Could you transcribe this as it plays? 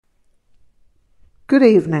Good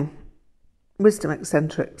evening. Wisdom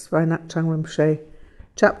Eccentrics by Ngak'chang Rinpoche,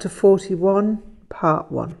 Chapter 41, Part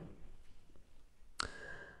 1.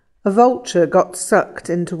 A vulture got sucked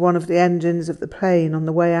into one of the engines of the plane on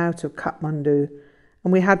the way out of Kathmandu,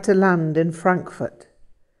 and we had to land in Frankfurt.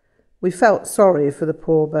 We felt sorry for the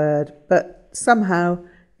poor bird, but somehow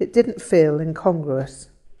it didn't feel incongruous.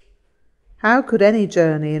 How could any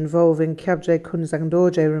journey involving Kyabje Kunzang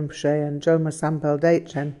Dorje Rinpoche and Joma Sampel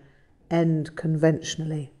Dechen end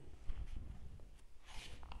conventionally?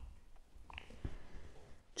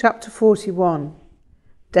 Chapter 41,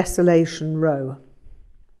 Desolation Row.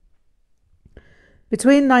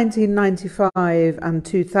 Between 1995 and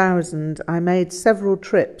 2000, I made several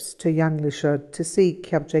trips to Yanglishud to see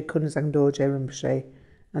Kyabje Kunzang Dorje Rinpoche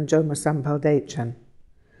and Joma Sampel Dechen.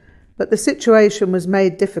 But the situation was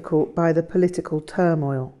made difficult by the political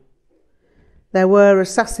turmoil. There were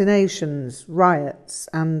assassinations, riots,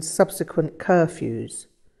 and subsequent curfews.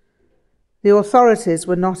 The authorities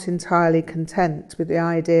were not entirely content with the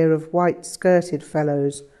idea of white-skirted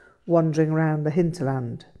fellows wandering round the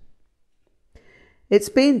hinterland. It's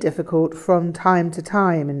been difficult from time to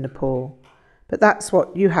time in Nepal, but that's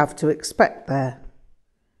what you have to expect there.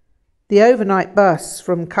 The overnight bus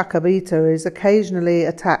from Kakabita is occasionally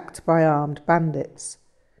attacked by armed bandits.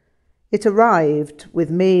 It arrived, with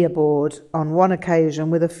me aboard, on one occasion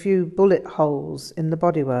with a few bullet holes in the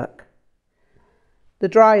bodywork. The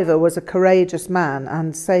driver was a courageous man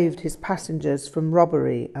and saved his passengers from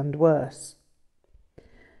robbery and worse.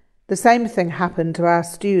 The same thing happened to our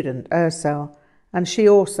student, Ursel, and she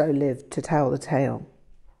also lived to tell the tale.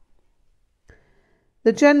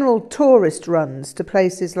 The general tourist runs to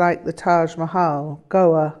places like the Taj Mahal,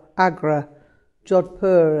 Goa, Agra,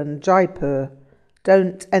 Jodhpur and Jaipur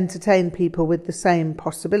don't entertain people with the same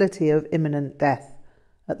possibility of imminent death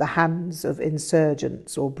at the hands of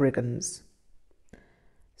insurgents or brigands.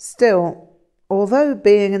 Still, although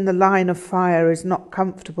being in the line of fire is not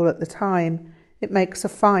comfortable at the time, it makes a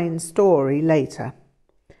fine story later,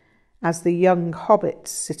 as the young hobbits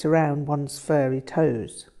sit around one's furry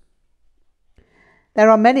toes.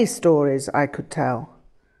 There are many stories I could tell.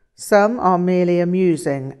 Some are merely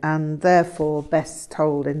amusing and therefore best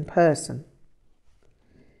told in person.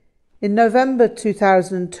 In November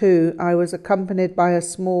 2002, I was accompanied by a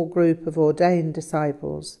small group of ordained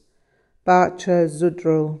disciples, Bacha,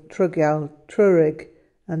 Zudrul, Trugyal, Trurig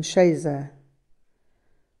and Shazer.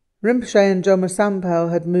 Rinpoche and Joma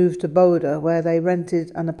Sampel had moved to Boda, where they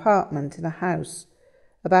rented an apartment in a house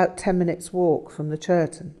about 10 minutes' walk from the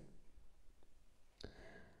Churton.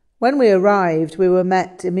 When we arrived, we were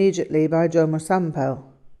met immediately by Joma Sampel.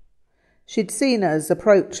 She'd seen us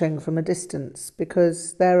approaching from a distance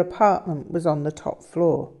because their apartment was on the top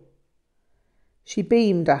floor. She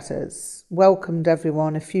beamed at us, welcomed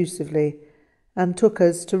everyone effusively, and took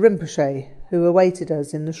us to Rinpoche, who awaited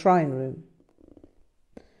us in the shrine room.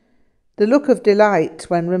 The look of delight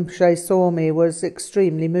when Rinpoche saw me was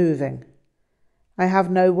extremely moving. I have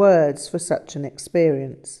no words for such an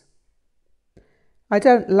experience. I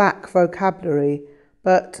don't lack vocabulary,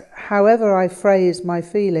 but however I phrase my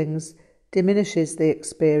feelings diminishes the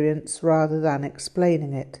experience rather than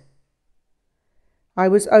explaining it. I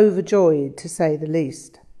was overjoyed, to say the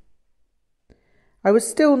least. I was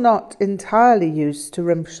still not entirely used to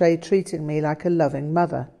Rinpoche treating me like a loving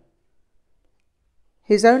mother.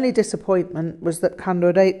 His only disappointment was that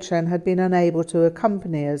Khandro Dechen had been unable to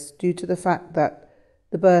accompany us due to the fact that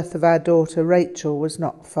the birth of our daughter Rachel was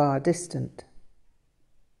not far distant.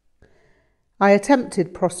 I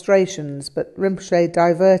attempted prostrations, but Rinpoche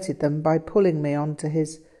diverted them by pulling me onto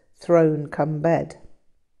his throne-cum-bed.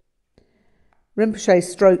 Rinpoche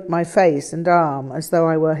stroked my face and arm as though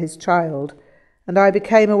I were his child, and I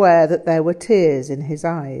became aware that there were tears in his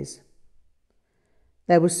eyes.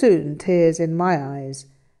 There were soon tears in my eyes,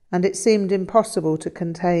 and it seemed impossible to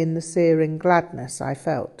contain the searing gladness I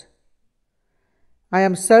felt. "I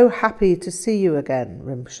am so happy to see you again,"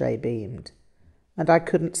 Rinpoche beamed, and I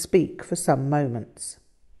couldn't speak for some moments.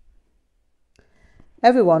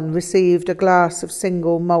 Everyone received a glass of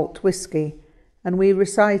single malt whisky, and we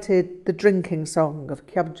recited the drinking song of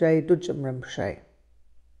Kyabje Dudjom Rinpoche.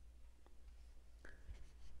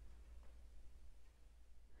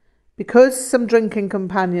 Because some drinking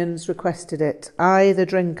companions requested it, I, the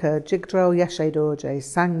drinker, Jigdrel Yeshe Dorje,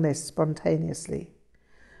 sang this spontaneously.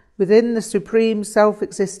 Within the supreme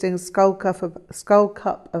self-existing skull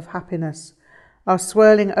cup of happiness are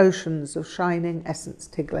swirling oceans of shining essence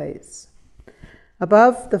tiglates.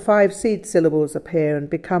 Above, the 5 seed syllables appear and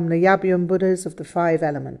become the Yabyum Buddhas of the 5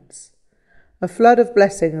 elements. A flood of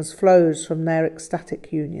blessings flows from their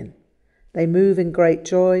ecstatic union. They move in great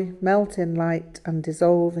joy, melt in light, and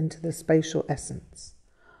dissolve into the spatial essence.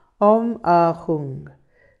 Om Ahung.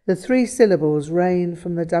 The 3 syllables reign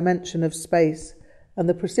from the dimension of space, and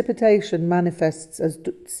the precipitation manifests as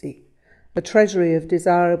Dutsi, a treasury of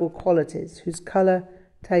desirable qualities whose colour,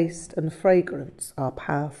 taste, and fragrance are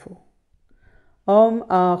powerful. Om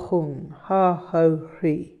Ahung Ha Ho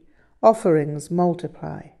Hri. Offerings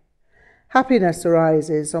multiply. Happiness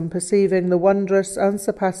arises on perceiving the wondrous,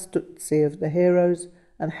 unsurpassed Dutsi of the heroes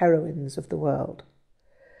and heroines of the world.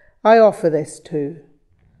 I offer this to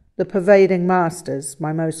the pervading masters,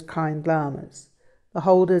 my most kind lamas, the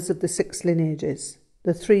holders of the 6 lineages,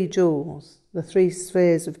 the 3 jewels, the 3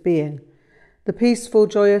 spheres of being, the peaceful,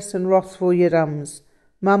 joyous, and wrathful Yidams,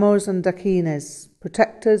 Mamos and Dakines,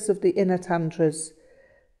 protectors of the inner tantras,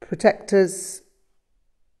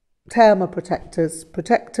 Terma protectors,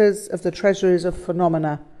 protectors of the treasuries of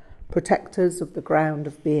phenomena, protectors of the ground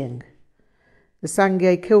of being. The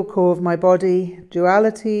Sangye Kilkor of my body,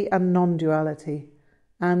 duality and non-duality,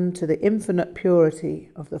 and to the infinite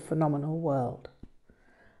purity of the phenomenal world.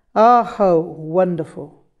 Ah-ho,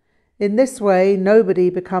 wonderful! In this way,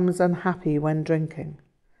 nobody becomes unhappy when drinking.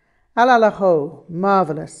 Alalaho,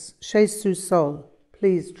 marvellous, Shesu Sol,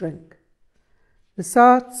 please drink. The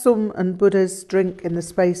Satsum and Buddhas drink in the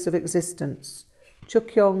space of existence.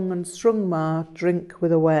 Chukyong and Srungma drink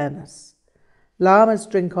with awareness. Lamas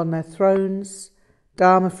drink on their thrones.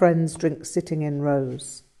 Dharma friends drink sitting in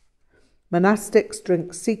rows. Monastics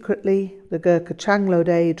drink secretly. The Gurkha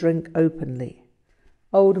Changlode drink openly.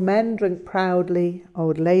 Old men drink proudly.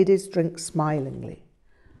 Old ladies drink smilingly.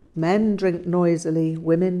 Men drink noisily.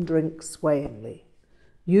 Women drink swayingly.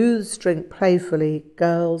 Youths drink playfully,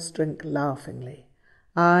 girls drink laughingly.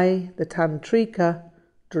 I, the Tantrika,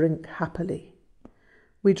 drink happily.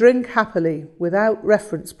 We drink happily without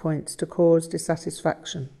reference points to cause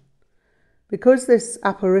dissatisfaction. Because this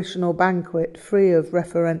apparitional banquet, free of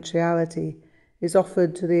referentiality, is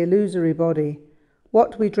offered to the illusory body,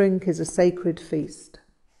 what we drink is a sacred feast.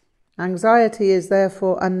 Anxiety is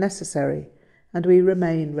therefore unnecessary, and we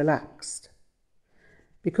remain relaxed.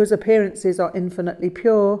 Because appearances are infinitely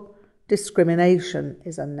pure, discrimination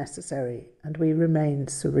is unnecessary, and we remain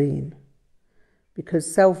serene.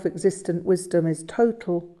 Because self-existent wisdom is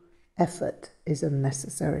total, effort is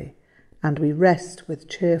unnecessary, and we rest with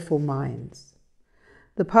cheerful minds.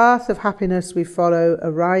 The path of happiness we follow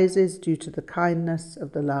arises due to the kindness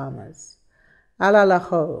of the lamas.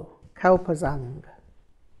 Alalaho, Kalpazang.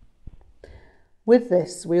 With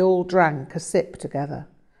this, we all drank a sip together,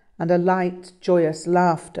 and a light, joyous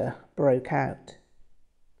laughter broke out.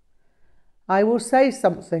 I will say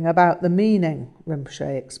something about the meaning,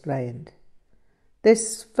 Rinpoche explained.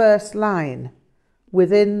 This first line,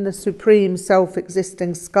 within the supreme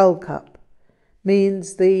self-existing skull cup,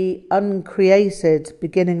 means the uncreated,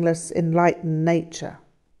 beginningless, enlightened nature.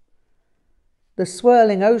 The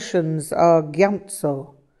swirling oceans are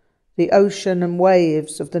Gyantso, the ocean and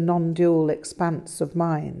waves of the non-dual expanse of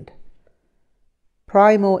mind.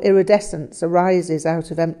 Primal iridescence arises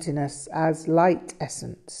out of emptiness as light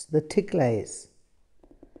essence, the Tigles.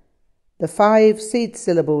 The 5 seed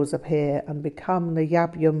syllables appear and become the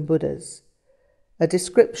Yabyum Buddhas, a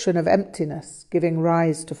description of emptiness giving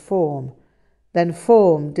rise to form, then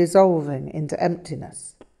form dissolving into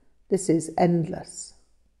emptiness. This is endless.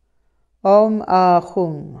 Om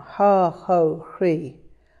Ahung Ha Ho Hri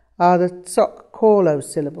are the Tsok Kolo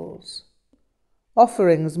syllables.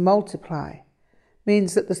 Offerings multiply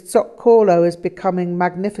means that the Tsok Kolo is becoming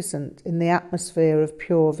magnificent in the atmosphere of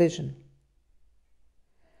pure vision.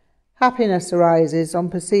 Happiness arises on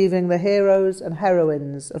perceiving the heroes and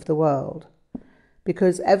heroines of the world,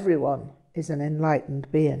 because everyone is an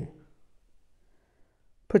enlightened being.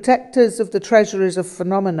 Protectors of the treasuries of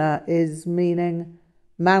phenomena is meaning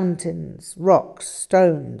mountains, rocks,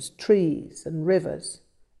 stones, trees, and rivers.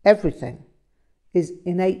 Everything is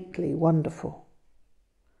innately wonderful.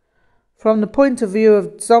 From the point of view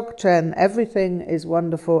of Dzogchen, everything is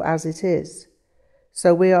wonderful as it is.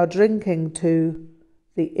 So we are drinking to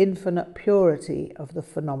the infinite purity of the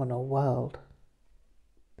phenomenal world.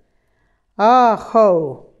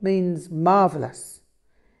 Ah-ho means marvellous.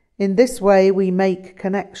 In this way we make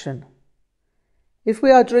connection. If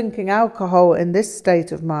we are drinking alcohol in this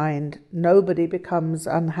state of mind, nobody becomes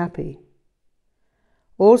unhappy.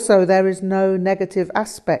 Also, there is no negative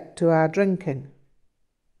aspect to our drinking.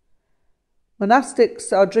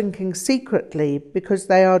 Monastics are drinking secretly because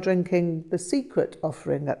they are drinking the secret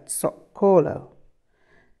offering at Tsok Kolo.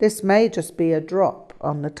 This may just be a drop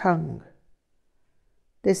on the tongue.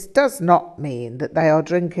 This does not mean that they are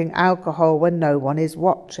drinking alcohol when no one is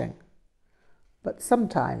watching. but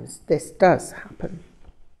sometimes this does happen.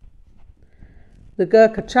 The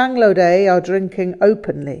Gurkha Changlode are drinking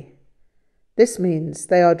openly. This means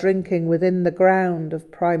they are drinking within the ground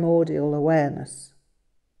of primordial awareness.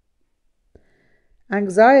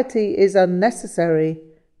 Anxiety is unnecessary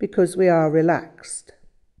because we are relaxed.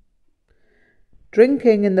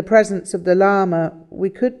 Drinking in the presence of the Lama, we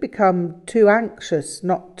could become too anxious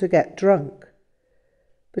not to get drunk.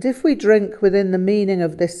 But if we drink within the meaning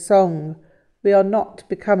of this song, we are not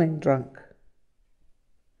becoming drunk.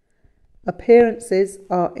 Appearances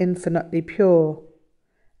are infinitely pure,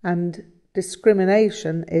 and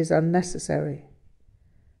discrimination is unnecessary,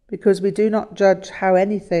 because we do not judge how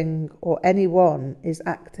anything or anyone is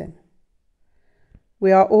acting.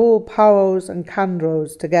 We are all Paos and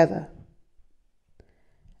Khandros together.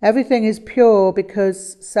 Everything is pure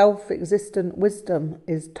because self-existent wisdom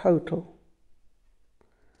is total.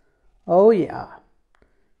 Oh yeah,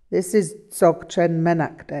 this is Dzogchen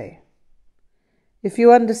Menakde. If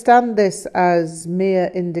you understand this as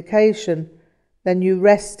mere indication, then you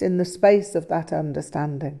rest in the space of that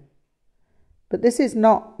understanding. But this is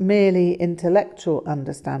not merely intellectual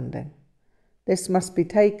understanding. This must be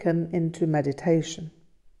taken into meditation.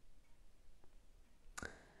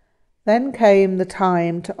 Then came the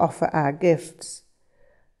time to offer our gifts.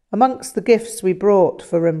 Amongst the gifts we brought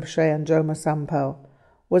for Rinpoche and Joma Sampel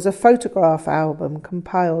was a photograph album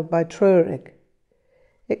compiled by Trurig.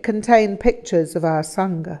 It contained pictures of our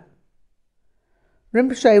Sangha.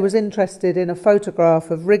 Rinpoche was interested in a photograph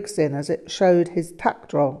of Rigzin as it showed his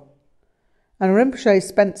takdrol, and Rinpoche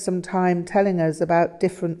spent some time telling us about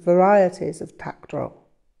different varieties of takdrol.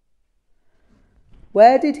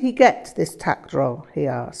 Where did he get this takdrol? He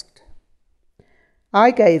asked.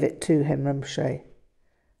 I gave it to him, Rinpoche.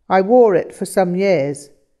 I wore it for some years.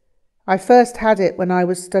 I first had it when I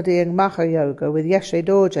was studying Maha Yoga with Yeshe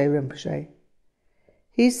Dorje Rinpoche.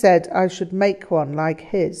 He said I should make one like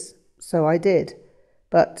his, so I did,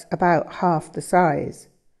 but about half the size.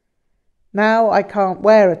 Now I can't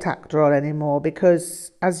wear a takdrol anymore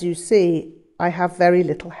because, as you see, I have very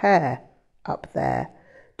little hair up there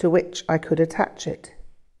to which I could attach it.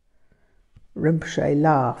 Rinpoche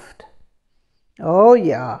laughed. Oh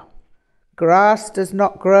yeah, grass does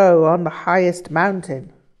not grow on the highest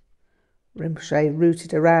mountain. Rinpoche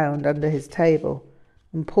rooted around under his table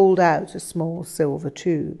and pulled out a small silver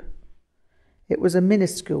tube. It was a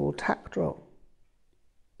minuscule takdrol.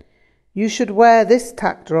 You should wear this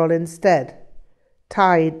takdrol instead,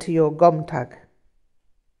 tied to your gomtag.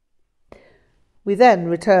 We then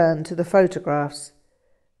returned to the photographs.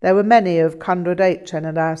 There were many of Khandro Dechen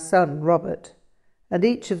and our son Robert, and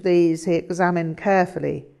each of these he examined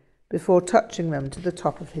carefully before touching them to the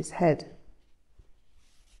top of his head.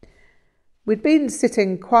 We'd been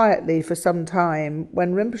sitting quietly for some time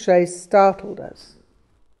when Rinpoche startled us.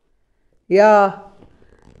 Yeah,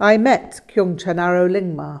 I met Kyungchen Aro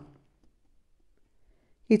Lingma.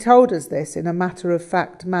 He told us this in a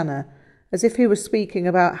matter-of-fact manner, as if he was speaking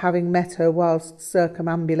about having met her whilst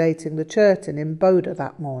circumambulating the Churton in Boda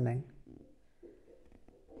that morning.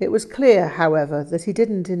 It was clear, however, that he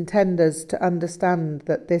didn't intend us to understand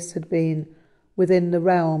that this had been within the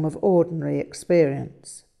realm of ordinary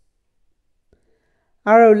experience.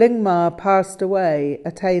 Aro Lingma passed away,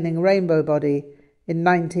 attaining rainbow body, in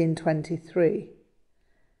 1923,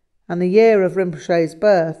 and the year of Rinpoche's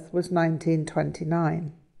birth was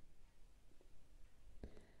 1929.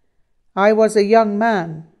 I was a young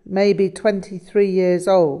man, maybe 23 years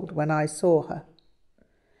old, when I saw her,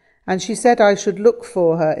 and she said I should look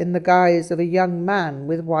for her in the guise of a young man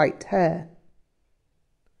with white hair.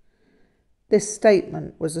 This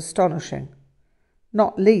statement was astonishing,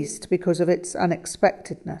 not least because of its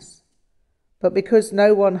unexpectedness, but because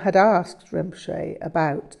no one had asked Rinpoche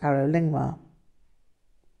about Aro Lingma.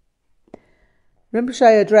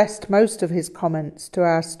 Rinpoche addressed most of his comments to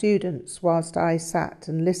our students whilst I sat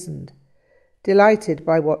and listened, delighted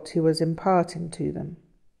by what he was imparting to them.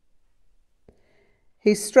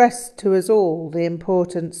 He stressed to us all the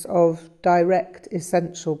importance of direct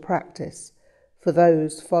essential practice for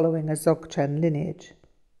those following a Dzogchen lineage.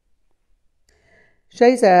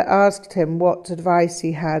 Shezer asked him what advice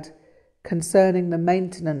he had concerning the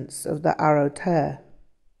maintenance of the Aro Ter.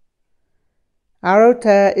 Aro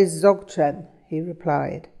Ter is Dzogchen, he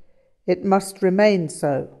replied. It must remain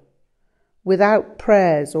so, without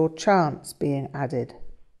prayers or chants being added.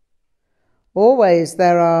 Always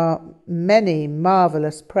there are many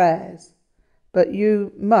marvellous prayers, but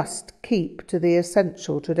you must keep to the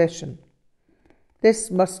essential tradition.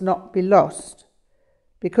 This must not be lost,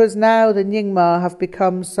 because now the Nyingma have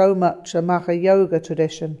become so much a Maha Yoga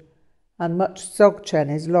tradition, and much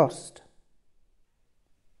Dzogchen is lost.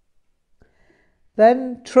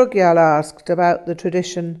 Then Trugyal asked about the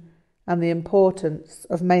tradition and the importance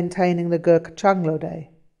of maintaining the Gurkha Changlo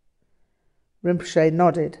Day. Rinpoche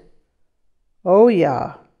nodded. Oh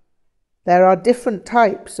yeah, there are different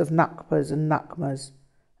types of Nakpas and Nakmas,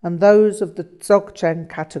 and those of the Dzogchen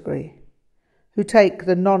category, who take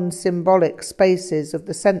the non-symbolic spaces of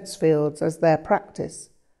the sense fields as their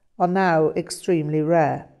practice, are now extremely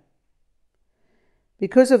rare.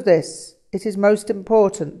 Because of this, it is most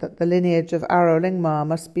important that the lineage of Aro Lingma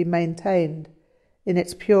must be maintained in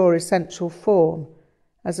its pure essential form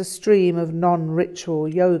as a stream of non-ritual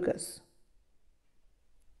yogas.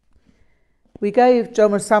 We gave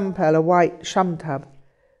Joma Sampel a white shamtab,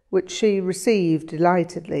 which she received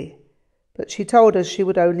delightedly, but she told us she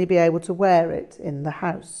would only be able to wear it in the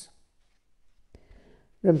house.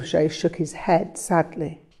 Rinpoche shook his head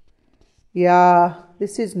sadly. Yeah,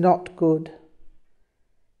 this is not good.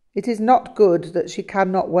 It is not good that she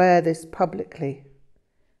cannot wear this publicly.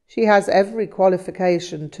 She has every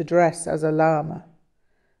qualification to dress as a lama,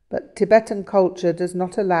 but Tibetan culture does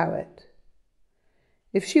not allow it.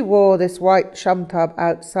 If she wore this white shamtab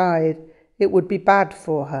outside, it would be bad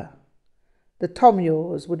for her. The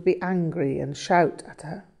Tomyors would be angry and shout at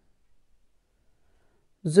her.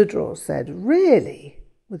 Zudrol said, Really?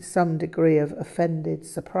 With some degree of offended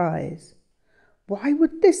surprise. Why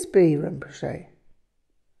would this be, Rinpoche?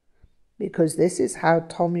 Because this is how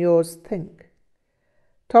Tomyors think.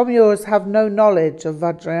 Tomyors have no knowledge of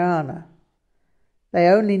Vajrayana. They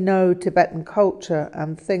only know Tibetan culture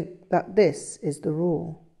and think that this is the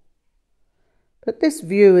rule. But this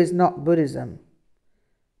view is not Buddhism.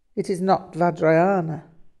 It is not Vajrayana.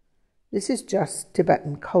 This is just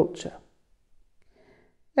Tibetan culture.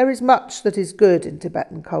 There is much that is good in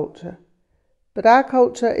Tibetan culture, but our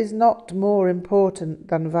culture is not more important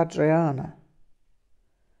than Vajrayana.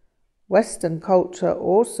 Western culture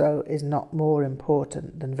also is not more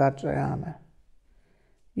important than Vajrayana.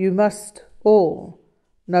 You must all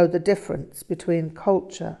know the difference between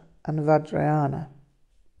culture and Vajrayana.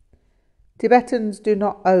 Tibetans do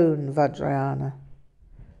not own Vajrayana.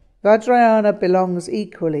 Vajrayana belongs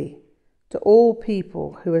equally to all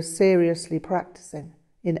people who are seriously practicing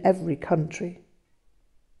in every country.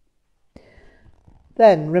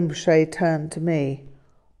 Then Rinpoche turned to me.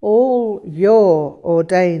 All your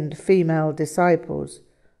ordained female disciples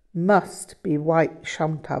must be white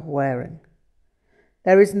shamtab wearing.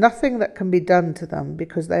 There is nothing that can be done to them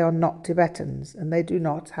because they are not Tibetans and they do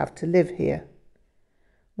not have to live here.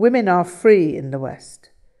 Women are free in the West.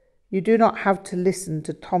 You do not have to listen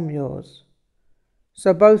to Tomyors.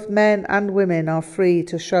 So both men and women are free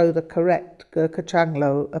to show the correct Gurkha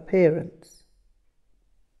Changlo appearance.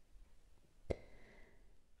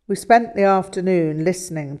 We spent the afternoon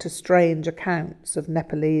listening to strange accounts of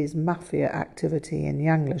Nepalese mafia activity in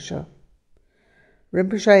Yanglisho.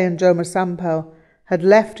 Rinpoche and Joma Sampel had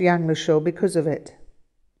left Yanglisho because of it.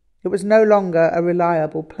 It was no longer a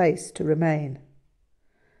reliable place to remain.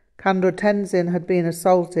 Khandro Tenzin had been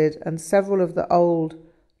assaulted and several of the old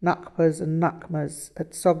Nakpas and Nakmas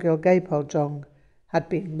at Sogyal Gapal Jong had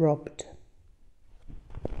been robbed.